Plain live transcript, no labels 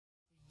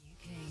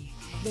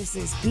This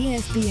is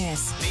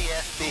BFBS.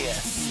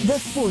 BFBS. The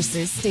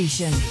Forces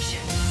Station.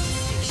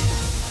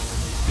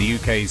 The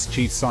UK's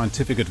chief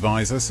scientific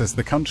advisor says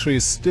the country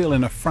is still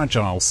in a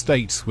fragile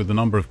state with the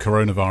number of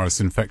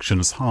coronavirus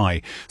infections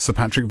high. Sir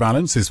Patrick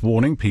Vallance is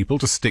warning people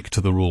to stick to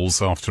the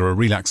rules after a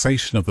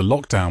relaxation of the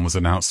lockdown was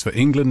announced for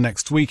England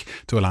next week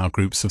to allow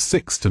groups of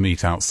 6 to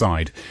meet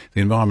outside.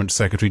 The Environment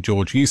Secretary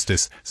George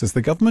Eustace says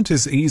the government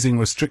is easing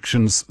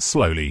restrictions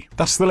slowly.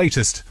 That's the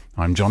latest.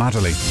 I'm John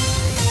Adderley.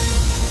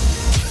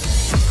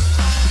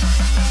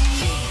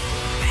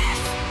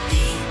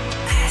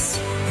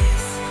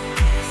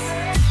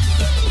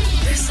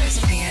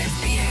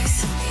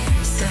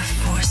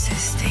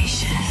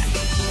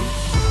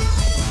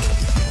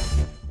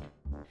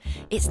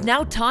 It's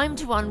now time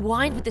to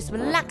unwind with this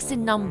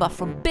relaxing number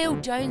from Bill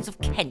Jones of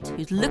Kent,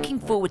 who's looking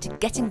forward to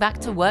getting back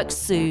to work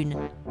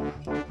soon.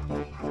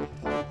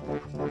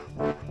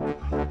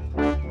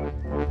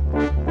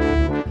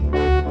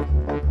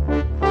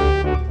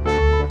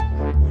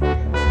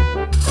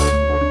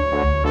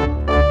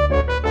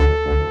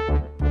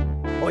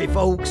 Oi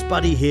folks,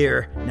 Buddy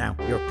here. Now,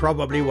 you're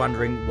probably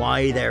wondering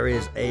why there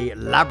is a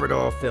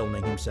Labrador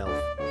filming himself.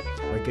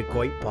 I could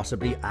quite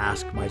possibly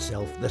ask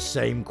myself the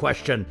same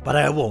question, but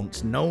I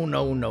won't. No.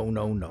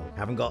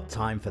 Haven't got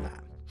time for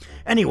that.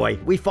 Anyway,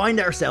 we find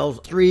ourselves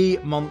 3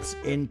 months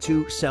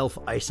into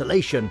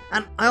self-isolation,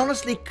 and I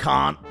honestly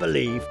can't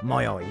believe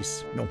my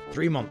eyes. No,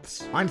 3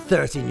 months. I'm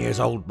 13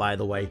 years old, by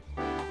the way.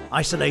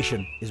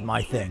 Isolation is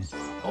my thing.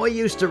 I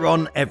used to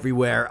run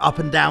everywhere, up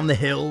and down the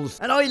hills,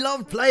 and I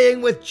loved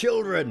playing with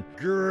children.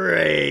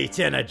 Great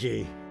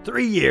energy.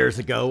 3 years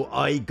ago,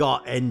 I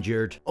got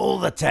injured. All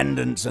the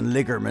tendons and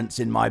ligaments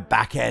in my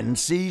back end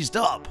seized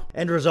up.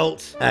 End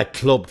result, a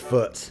clubbed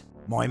foot.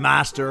 My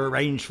master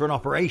arranged for an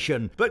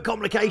operation, but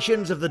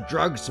complications of the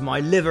drugs to my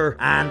liver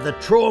and the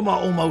trauma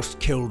almost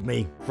killed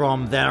me.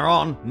 From there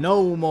on,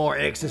 no more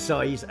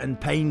exercise and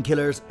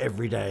painkillers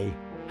every day.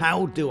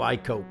 How do I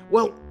cope?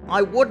 Well,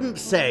 I wouldn't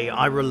say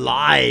I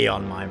rely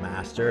on my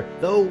master,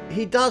 though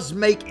he does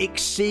make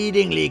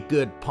exceedingly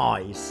good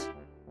pies.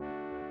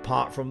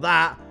 Apart from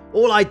that,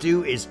 all I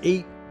do is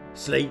eat,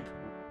 sleep,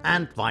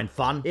 and find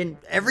fun in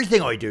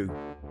everything I do.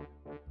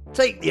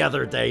 Take the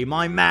other day,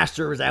 my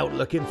master was out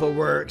looking for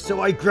work,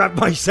 so I grabbed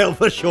myself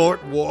a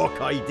short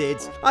walk, I did.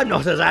 I'm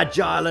not as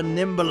agile and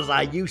nimble as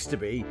I used to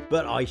be,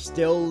 but I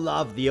still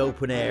love the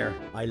open air.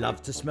 I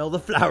love to smell the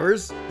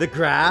flowers, the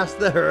grass,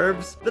 the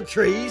herbs, the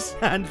trees,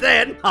 and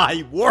then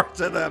I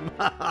water them.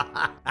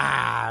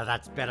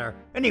 That's better.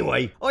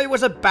 Anyway, I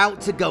was about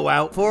to go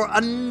out for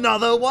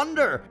another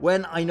wonder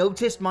when I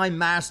noticed my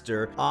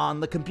master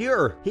on the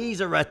computer.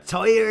 He's a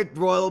retired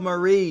Royal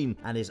Marine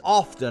and is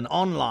often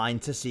online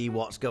to see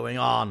what's going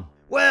on.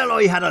 Well,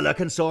 I had a look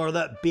and saw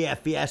that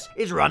BFBS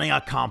is running a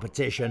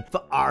competition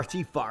for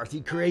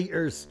arty-farty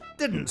creators.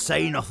 Didn't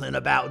say nothing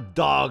about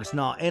dogs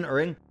not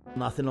entering,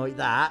 nothing like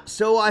that,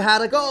 so I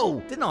had a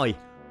go, didn't I?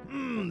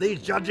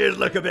 These judges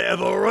look a bit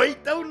of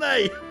alright, don't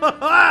they?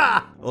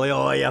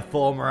 Oi, a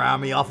former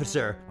army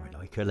officer. I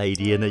like a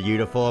lady in a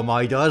uniform,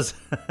 I does.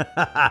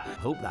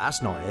 Hope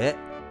that's not it.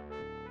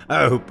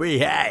 Oh,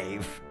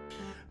 behave.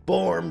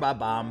 Born ba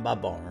bam ba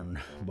born.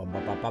 Bum ba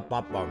ba ba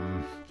ba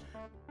bum.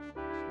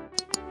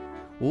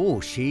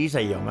 Oh, she's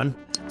a young'un.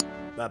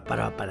 I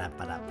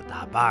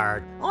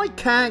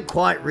can't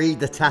quite read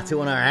the tattoo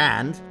on her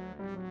hand.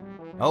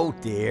 Oh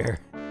dear.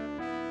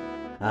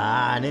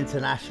 An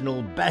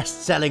international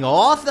best-selling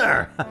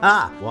author.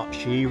 What's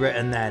she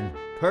written then?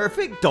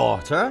 Perfect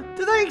daughter?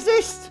 Do they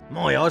exist?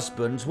 My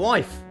husband's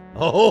wife.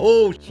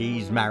 Oh,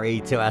 she's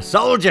married to a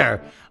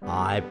soldier.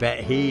 I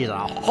bet he's a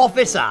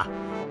officer.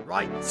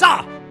 Right,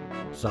 sir.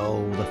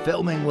 So the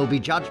filming will be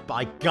judged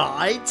by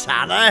Guy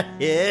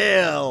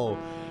Tannahill.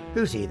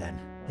 Who's he then?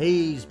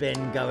 He's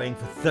been going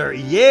for 30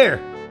 years.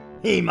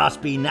 He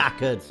must be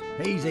knackered.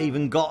 He's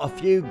even got a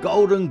few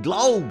Golden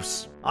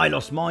Globes. I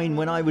lost mine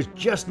when I was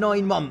just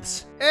 9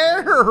 months.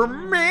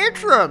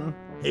 Matron!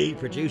 He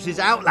produces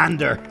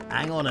Outlander.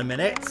 Hang on a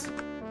minute.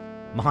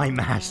 My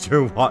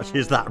master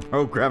watches that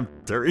program,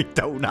 Dirty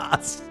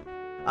Donuts.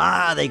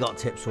 They got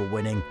tips for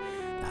winning.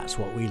 That's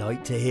what we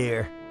like to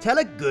hear. Tell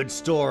a good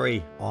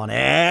story on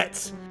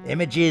it.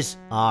 Images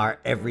are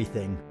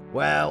everything.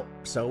 Well,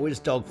 so is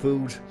dog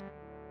food.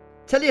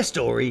 Tell your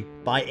story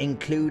by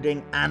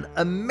including and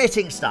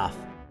omitting stuff.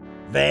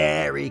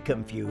 Very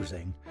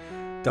confusing.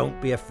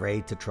 Don't be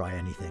afraid to try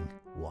anything.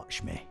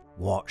 Watch me.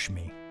 Watch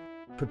me.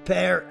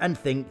 Prepare and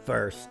think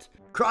first.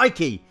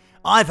 Crikey,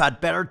 I've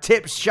had better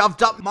tips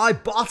shoved up my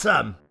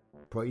bottom.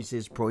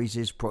 Prizes,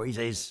 prizes,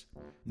 prizes.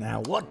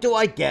 Now, what do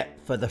I get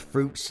for the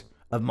fruits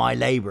of my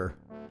labour?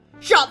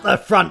 Shut the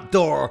front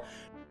door.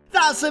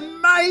 That's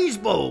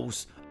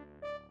amazeballs.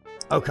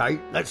 Okay,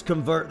 let's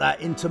convert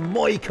that into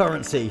my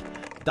currency.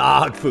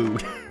 Dog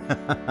food.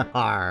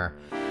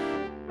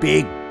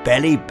 Big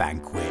belly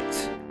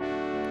banquet.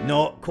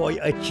 Not quite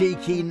a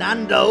cheeky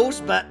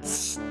Nando's, but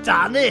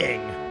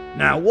stunning.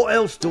 Now, what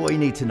else do I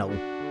need to know?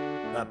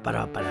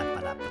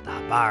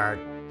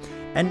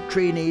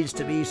 Entry needs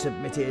to be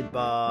submitted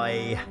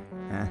by...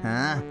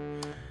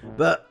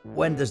 But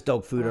when does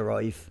dog food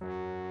arrive?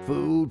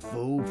 Food,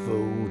 food,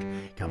 food.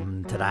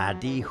 Come to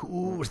daddy.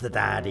 Who's the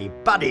daddy?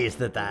 Buddy's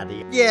the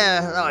daddy.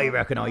 Yeah, I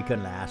reckon I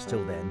can last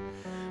till then.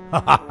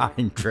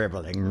 I'm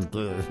dribbling.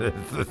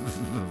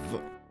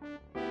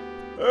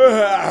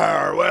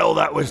 Well,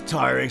 that was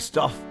tiring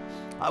stuff.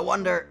 I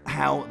wonder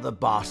how the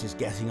boss is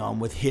getting on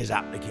with his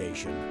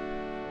application.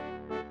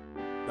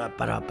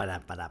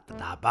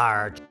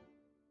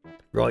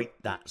 Right,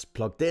 that's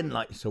plugged in,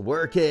 lights are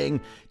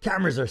working,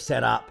 cameras are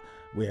set up,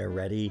 we're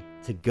ready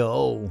to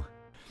go.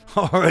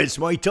 Alright, it's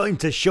my time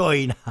to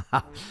shine.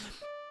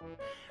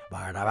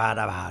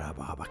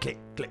 Click,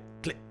 click,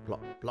 click,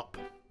 plop, plop.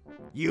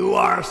 You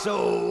are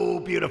so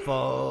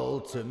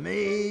beautiful to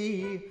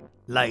me.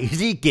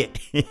 Lazy git.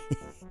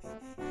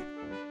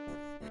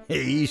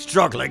 He's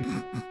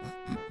struggling.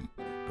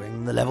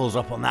 Bring the levels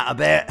up on that a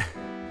bit.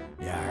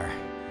 Yeah.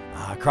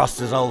 Cross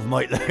dissolve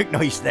might look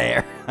nice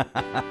there.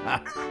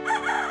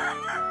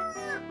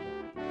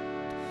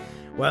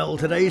 Well,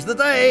 today's the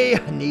day.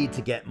 I need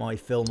to get my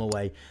film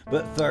away.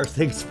 But first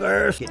things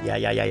first.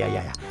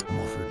 Yeah.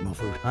 More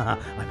food.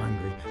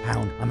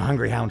 I'm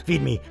hungry, hound.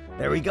 Feed me.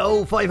 There we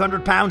go.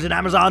 £500 in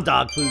Amazon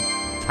dog food.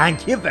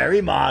 Thank you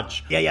very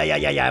much.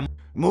 Yeah.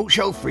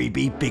 Mucho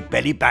freebie big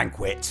belly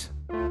banquet.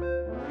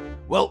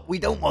 Well, we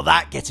don't want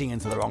that getting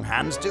into the wrong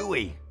hands, do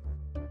we?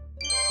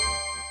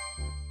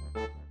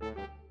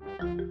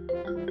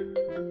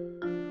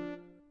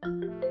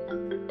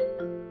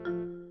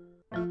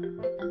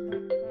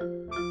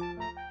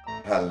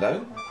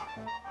 Hello?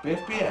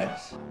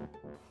 BFBS?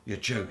 You're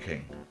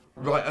joking.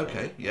 Right,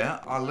 okay, yeah,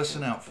 I'll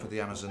listen out for the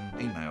Amazon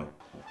email.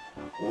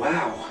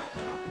 Wow.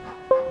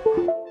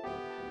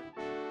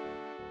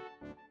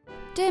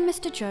 Dear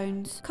Mr.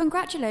 Jones,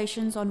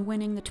 congratulations on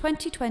winning the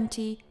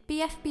 2020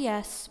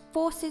 BFBS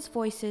Forces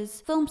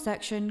Voices Film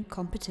Section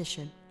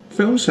competition.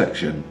 Film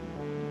section?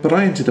 But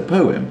I entered a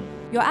poem.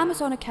 Your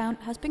Amazon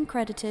account has been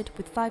credited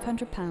with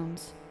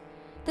 £500.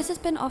 This has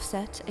been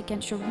offset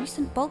against your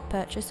recent bulk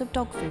purchase of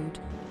dog food.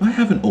 I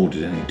haven't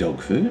ordered any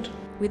dog food.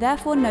 We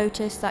therefore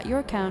notice that your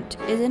account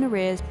is in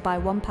arrears by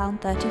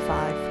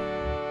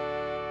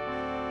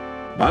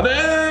 £1.35.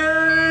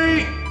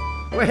 Money!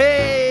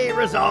 Hey,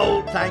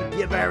 result. Thank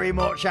you very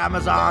much,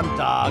 Amazon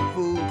dog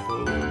food.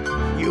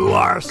 You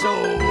are so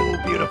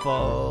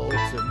beautiful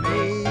to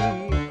me.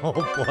 Oh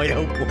boy.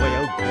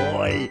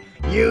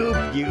 You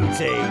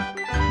beauty.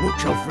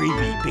 Mucho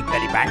freebie, big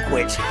belly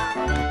banquet.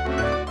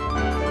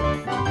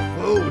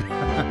 Food.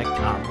 Come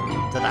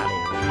to daddy.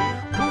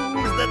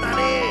 Who's the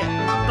daddy?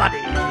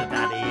 Buddy's the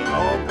daddy.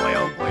 Oh boy.